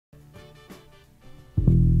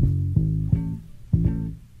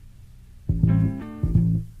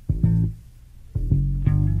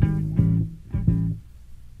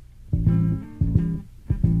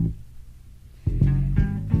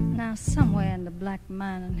Somewhere in the black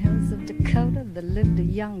mining hills of Dakota, there lived a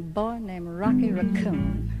young boy named Rocky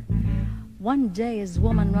Raccoon. One day his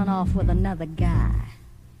woman run off with another guy,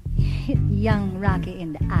 hit young Rocky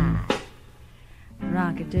in the eye.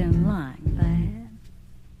 Rocky didn't like that.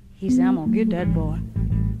 He said, I'm gonna get that boy.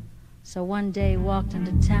 So one day he walked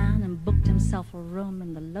into town and booked himself a room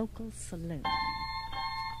in the local saloon.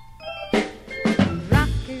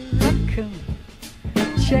 Rocky Raccoon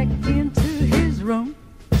checked into his room,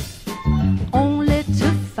 only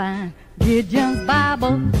to find Gideon's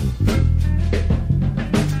Bible.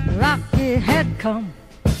 Rocky had come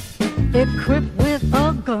equipped with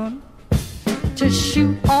a gun to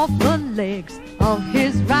shoot off the legs of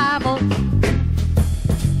his rival.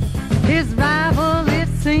 His rival, it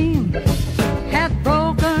seemed, had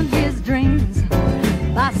broken his dreams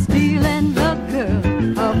by stealing the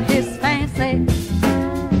girl of his fancy.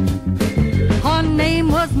 Her name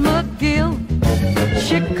was McGill.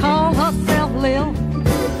 She called herself Lil,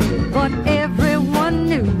 but everyone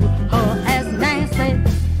knew her as Nancy.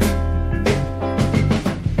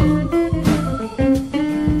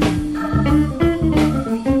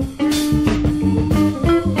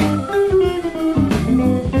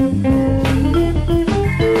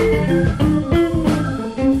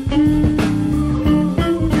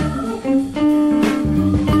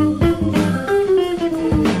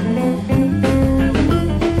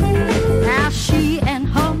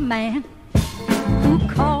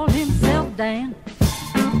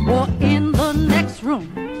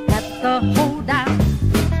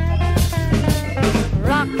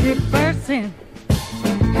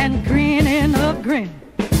 And grinning a grin,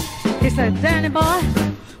 he said, Danny boy,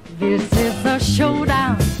 this is a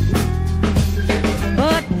showdown.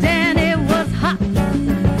 But Danny was hot.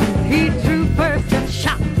 He drew first and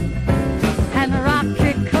shot, and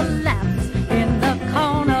Rocky collapsed in the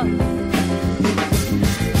corner.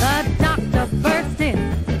 The doctor burst in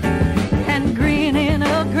and grinning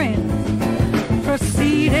a grin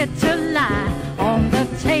proceeded to lie on the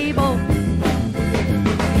table.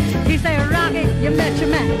 He said, Rocky, you met your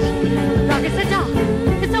match. Rocky said, Doc,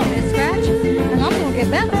 it's only a scratch, and I'm gonna get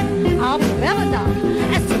better. I'll be better, Doc.